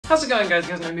How's it going, guys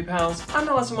and me pals? I'm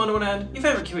Alice Wonderland, your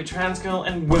favourite Kiwi trans girl,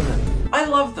 and women. I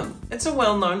love them. It's a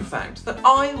well-known fact that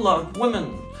I love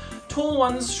women. Tall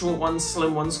ones, short ones,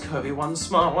 slim ones, curvy ones,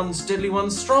 smart ones, deadly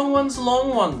ones, strong ones,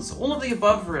 long ones. All of the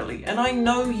above, really. And I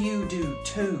know you do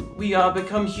too. We are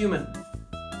become human.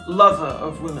 Lover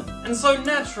of women. And so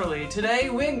naturally, today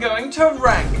we're going to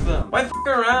rank them. Why f***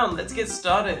 around? Let's get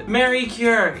started. Marie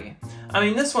Curie. I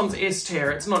mean, this one's S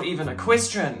tier, it's not even a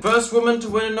question. First woman to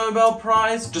win a Nobel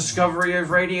Prize, discovery of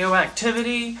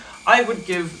radioactivity. I would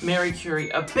give Marie Curie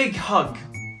a big hug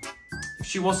if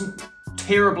she wasn't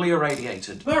terribly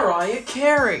irradiated. Mariah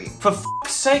Carey. For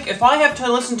f***'s sake, if I have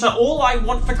to listen to All I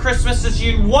Want for Christmas Is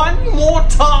You one more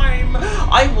time,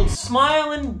 I will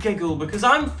smile and giggle because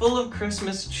I'm full of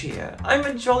Christmas cheer. I'm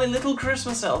a jolly little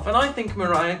Christmas elf and I think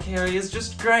Mariah Carey is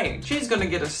just great. She's gonna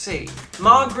get a C.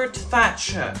 Margaret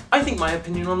Thatcher. I think my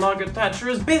opinion on Margaret Thatcher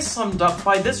is best summed up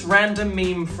by this random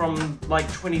meme from like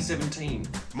 2017.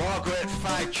 Margaret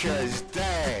Thatcher's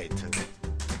dead.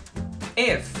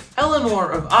 F.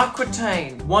 Eleanor of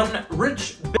Aquitaine, one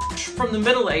rich bitch from the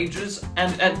Middle Ages,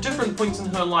 and at different points in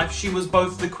her life she was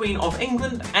both the Queen of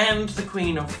England and the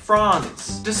Queen of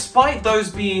France. Despite those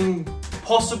being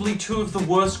possibly two of the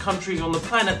worst countries on the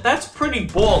planet, that's pretty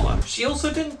baller. She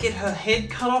also didn't get her head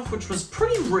cut off, which was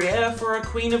pretty rare for a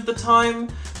queen of the time,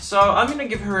 so I'm gonna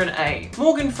give her an A.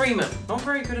 Morgan Freeman, not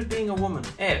very good at being a woman.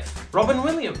 F. Robin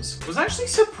Williams was actually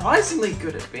surprisingly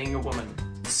good at being a woman.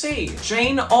 C.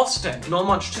 Jane Austen, not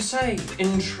much to say.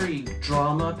 Intrigue,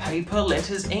 drama, paper,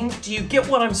 letters, ink. Do you get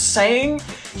what I'm saying?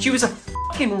 She was a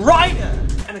fucking writer,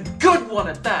 and a good one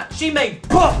at that. She made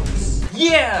books!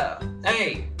 Yeah!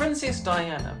 A. Princess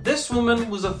Diana. This woman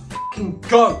was a fucking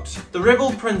goat. The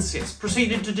rebel princess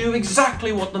proceeded to do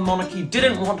exactly what the monarchy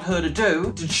didn't want her to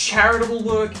do, did charitable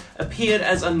work, appeared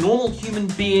as a normal human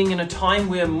being in a time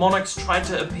where monarchs tried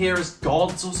to appear as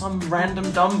gods or some random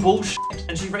dumb bullshit,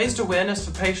 and she raised awareness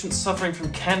for patients suffering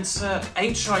from cancer,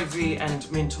 HIV,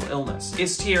 and mental illness.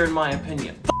 S tier in my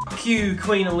opinion. Fuck you,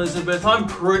 Queen Elizabeth. I'm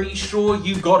pretty sure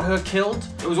you got her killed.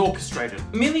 It was orchestrated.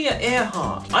 Amelia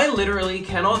Earhart. I literally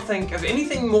cannot think of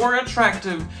anything more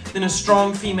attractive than a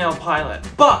strong female pilot.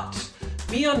 But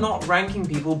we are not ranking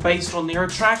people based on their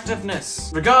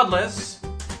attractiveness. Regardless,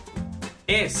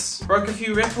 S. Broke a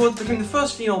few records, became the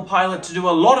first female pilot to do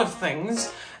a lot of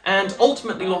things, and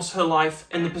ultimately lost her life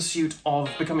in the pursuit of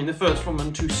becoming the first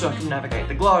woman to circumnavigate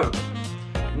the globe.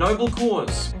 Noble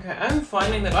cause. Okay, I'm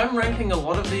finding that I'm ranking a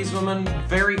lot of these women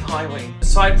very highly,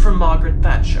 aside from Margaret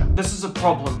Thatcher. This is a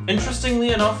problem.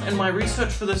 Interestingly enough, in my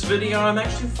research for this video, I'm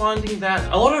actually finding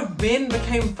that a lot of men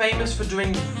became famous for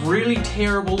doing really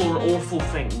terrible or awful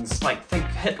things, like think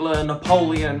Hitler,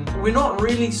 Napoleon. We're not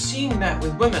really seeing that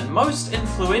with women. Most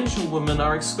influential women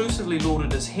are exclusively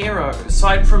lauded as heroes,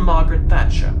 aside from Margaret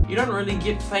Thatcher. You don't really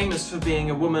get famous for being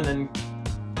a woman and,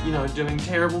 you know, doing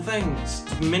terrible things.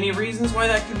 Many reasons why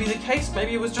that could be the case.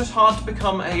 Maybe it was just hard to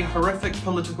become a horrific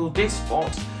political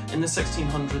despot in the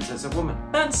 1600s as a woman.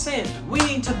 That said, we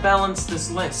need to balance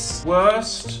this list.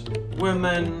 Worst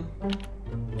women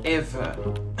ever.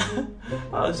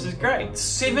 Oh, this is great.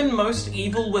 7 most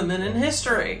evil women in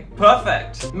history.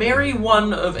 Perfect. Mary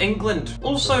I of England,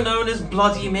 also known as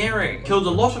Bloody Mary, killed a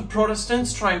lot of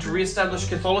Protestants trying to re-establish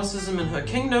Catholicism in her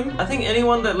kingdom. I think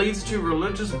anyone that leads to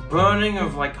religious burning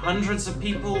of like hundreds of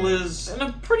people is in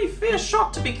a pretty fair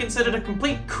shot to be considered a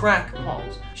complete crackpot.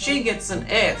 She gets an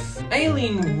F.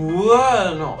 Aileen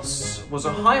Wuornos was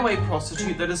a highway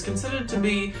prostitute that is considered to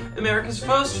be America's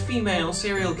first female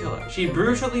serial killer. She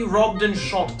brutally robbed and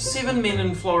shot 7 men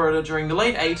in Florida during the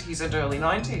late 80s and early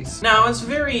 90s. Now, it's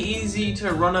very easy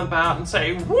to run about and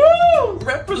say, woo!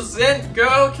 Represent,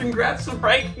 girl! Congrats for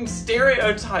breaking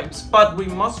stereotypes! But we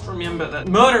must remember that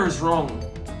murder is wrong.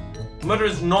 Murder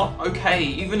is not okay,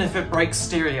 even if it breaks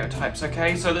stereotypes,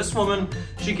 okay? So this woman,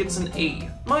 she gets an E.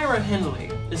 Myra Hindley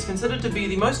is considered to be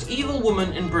the most evil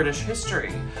woman in British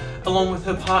history. Along with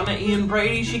her partner Ian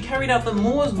Brady, she carried out the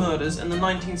Moors murders in the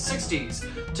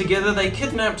 1960s. Together they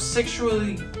kidnapped,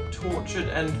 sexually tortured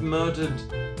and murdered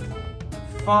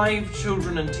 5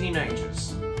 children and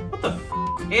teenagers. What the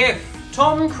f***? F.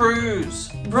 Tom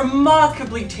Cruise.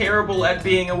 Remarkably terrible at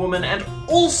being a woman and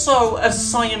also a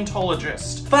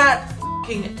Scientologist. That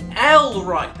f***ing L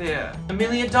right there.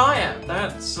 Amelia Diane.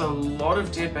 That's a lot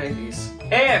of dead babies.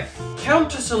 F.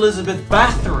 Countess Elizabeth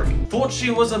Bathory. Thought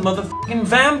she was a motherfucking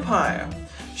vampire.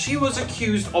 She was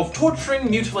accused of torturing,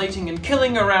 mutilating, and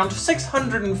killing around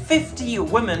 650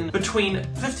 women between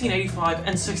 1585 and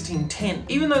 1610.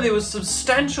 Even though there was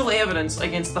substantial evidence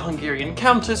against the Hungarian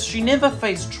Countess, she never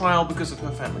faced trial because of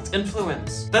her family's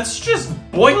influence. That's just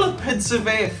boiler pits of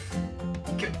F.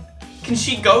 Can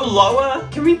she go lower?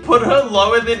 Can we put her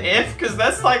lower than F? Because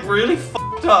that's like really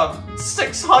fucked up.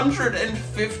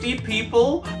 650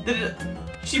 people?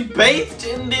 She bathed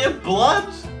in their blood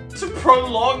to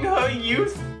prolong her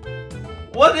youth?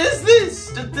 What is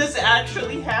this? Did this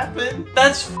actually happen?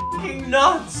 That's fucking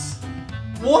nuts.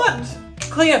 What?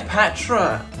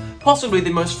 Cleopatra. Possibly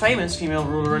the most famous female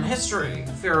ruler in history.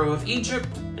 Pharaoh of Egypt.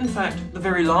 In fact, the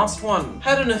very last one.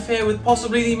 Had an affair with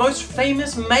possibly the most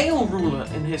famous male ruler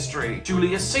in history.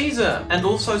 Julius Caesar. And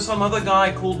also some other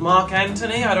guy called Mark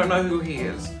Antony. I don't know who he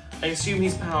is. I assume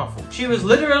he's powerful. She was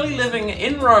literally living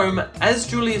in Rome as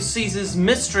Julius Caesar's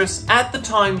mistress at the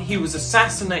time he was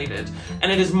assassinated.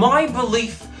 And it is my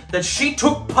belief that she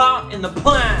took part in the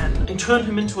plan and turned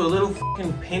him into a little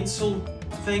fucking pencil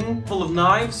thing full of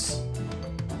knives.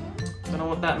 Don't know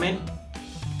what that meant.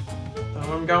 Don't know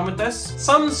where I'm going with this.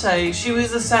 Some say she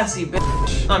was a sassy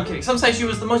bitch. No, I'm kidding. Some say she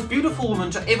was the most beautiful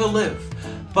woman to ever live.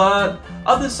 But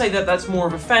others say that that's more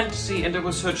of a fantasy and it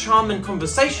was her charm and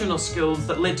conversational skills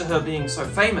that led to her being so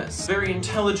famous. Very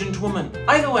intelligent woman.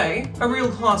 Either way, a real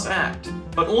class act.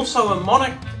 But also a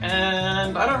monarch,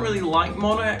 and I don't really like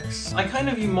monarchs. I kind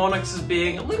of view monarchs as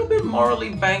being a little bit morally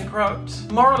bankrupt.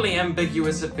 Morally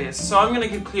ambiguous at best, so I'm gonna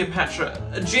give Cleopatra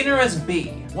a generous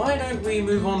B. Why don't we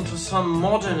move on to some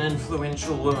modern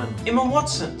influential women? Emma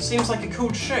Watson seems like a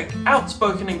cool chick.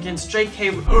 Outspoken against J.K.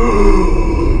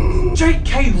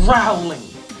 Rowling.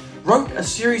 Wrote a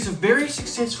series of very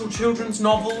successful children's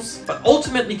novels, but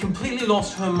ultimately completely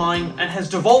lost her mind and has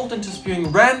devolved into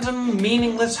spewing random,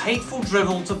 meaningless, hateful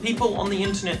drivel to people on the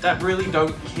internet that really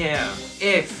don't care.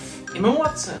 F. Emma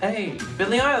Watson. A.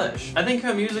 Billie Eilish. I think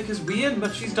her music is weird,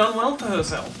 but she's done well for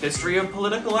herself. History of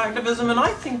political activism, and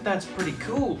I think that's pretty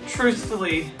cool.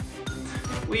 Truthfully,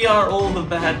 we are all the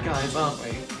bad guys, aren't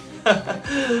we?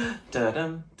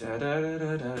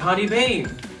 Cardi B.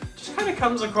 Just kind of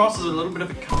comes across as a little bit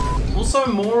of a cunt. Also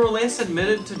more or less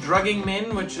admitted to drugging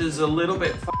men, which is a little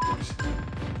bit fucked.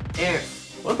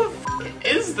 F. What the fuck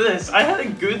is this? I had a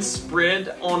good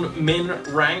spread on men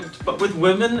ranked, but with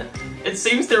women, it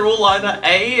seems they're all either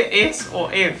A, S,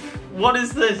 or F. What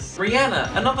is this?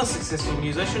 Rihanna, another successful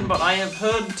musician, but I have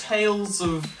heard tales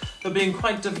of her being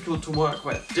quite difficult to work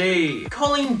with. D.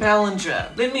 Colleen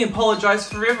Ballinger. Let me apologize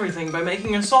for everything by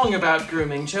making a song about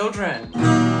grooming children.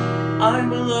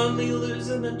 I'm a lonely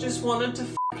loser that just wanted to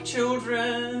f***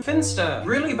 children. Finster.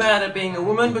 Really bad at being a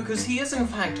woman because he is in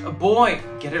fact a boy.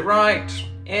 Get it right.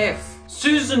 F.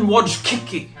 Susan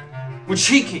Wojcicki.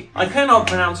 I cannot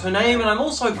pronounce her name, and I'm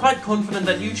also quite confident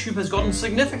that YouTube has gotten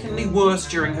significantly worse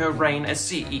during her reign as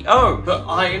CEO. Her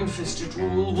iron-fisted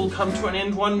rule will come to an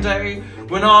end one day.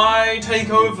 When I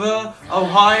take over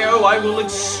Ohio, I will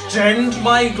extend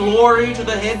my glory to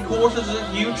the headquarters of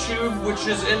YouTube, which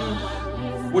is in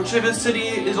whichever city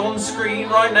is on screen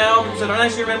right now, because I don't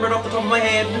actually remember it off the top of my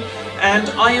head. And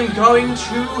I am going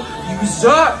to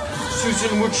usurp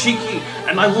Susan Wojcicki,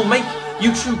 and I will make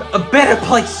YouTube a better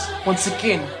place once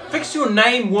again. Fix your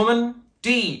name, woman.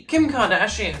 D. Kim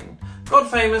Kardashian. Got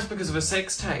famous because of a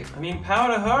sex tape. I mean, power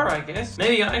to her, I guess.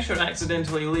 Maybe I should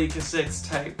accidentally leak a sex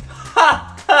tape.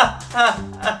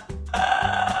 That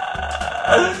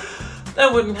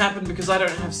wouldn't happen because I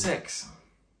don't have sex.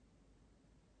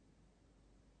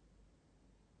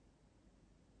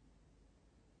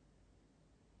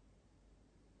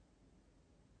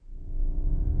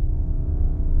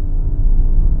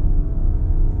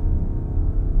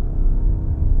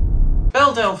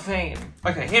 Belle Delphine.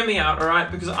 Okay, hear me out, alright?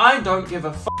 Because I don't give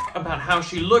a fuck about how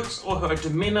she looks or her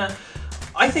demeanor.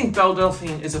 I think Belle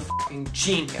Delphine is a fucking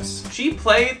genius. She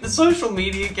played the social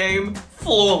media game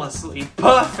flawlessly,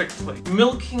 perfectly,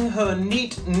 milking her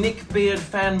neat neckbeard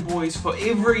fanboys for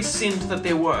every cent that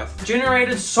they're worth.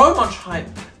 Generated so much hype,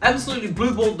 absolutely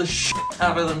blueballed the shit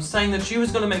out of them, saying that she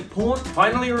was gonna make porn,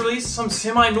 finally released some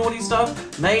semi-naughty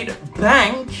stuff, made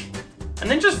bank,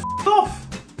 and then just f***ed off.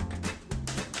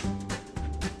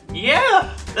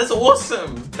 Yeah, that's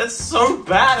awesome. That's so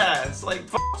badass. Like,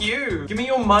 fuck you. Give me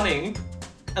your money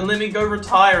and let me go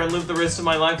retire and live the rest of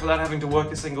my life without having to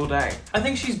work a single day. I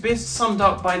think she's best summed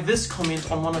up by this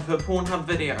comment on one of her Pornhub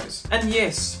videos. And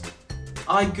yes,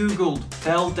 I googled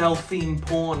Belle Delphine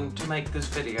porn to make this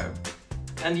video.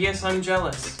 And yes, I'm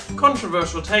jealous.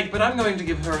 Controversial take, but I'm going to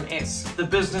give her an S. The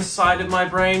business side of my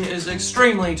brain is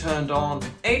extremely turned on.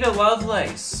 Ada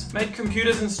Lovelace. Made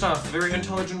computers and stuff. Very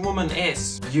intelligent woman.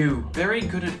 S. U. Very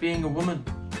good at being a woman.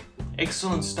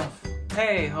 Excellent stuff.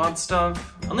 Hey, hard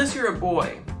stuff. Unless you're a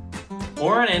boy.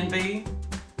 Or an envy.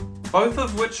 Both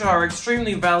of which are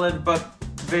extremely valid, but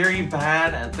very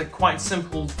bad at the quite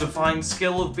simple, defined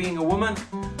skill of being a woman.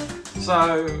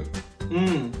 So,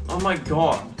 oh my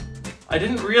god. I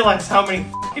didn't realize how many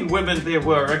fucking women there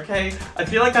were, okay? I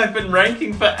feel like I've been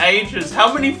ranking for ages.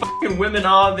 How many fucking women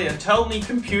are there? Tell me,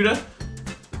 computer.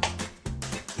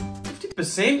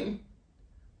 50%?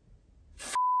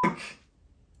 Fuck.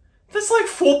 There's like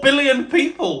 4 billion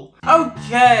people.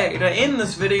 Okay, to end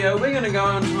this video, we're gonna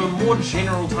go into a more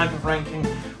general type of ranking.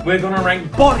 We're gonna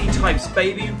rank body types,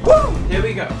 baby. Woo! Here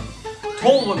we go.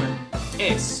 Tall women,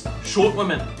 S. Short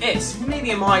women, S.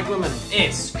 Medium height women,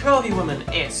 S. Curvy women,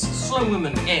 S. Slim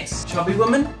women, S. Chubby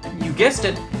women, you guessed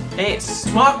it, S.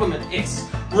 Smart women, S.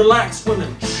 Relaxed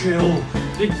women, chill.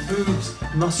 Big boobs,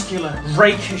 muscular,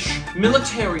 rakish,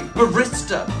 military,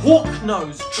 barista, hawk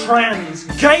nose, trans,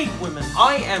 gay women.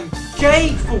 I am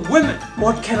gay for women.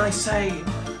 What can I say?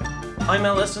 I'm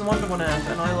Alice in Wonderland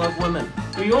and I love women.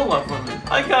 We all love women.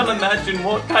 I can't imagine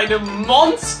what kind of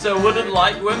monster wouldn't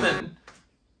like women.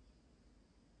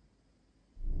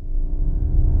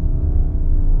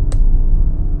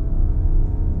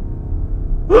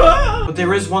 But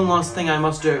there is one last thing I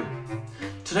must do.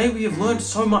 Today we have learned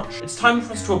so much. It's time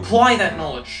for us to apply that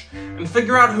knowledge and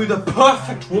figure out who the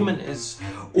perfect woman is,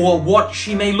 or what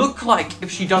she may look like if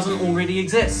she doesn't already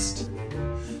exist.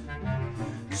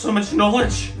 So much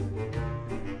knowledge.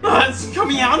 It's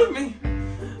coming out of me.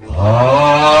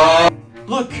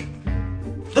 Look,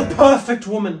 the perfect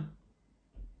woman.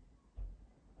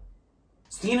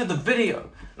 It's the end of the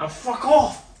video. Now fuck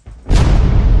off.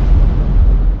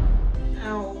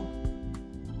 Ow.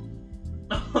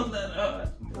 Oh, that hurt.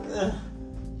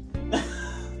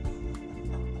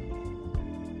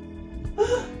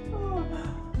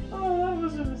 Oh, that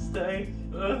was a mistake.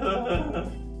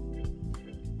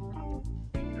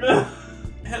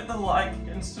 Hit the like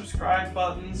and subscribe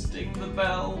buttons, ding the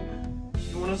bell.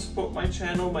 If you want to support my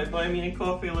channel, my buy me a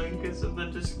coffee link is in the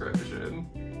description.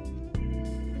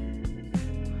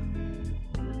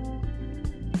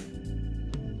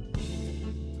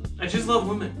 I just love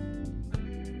women.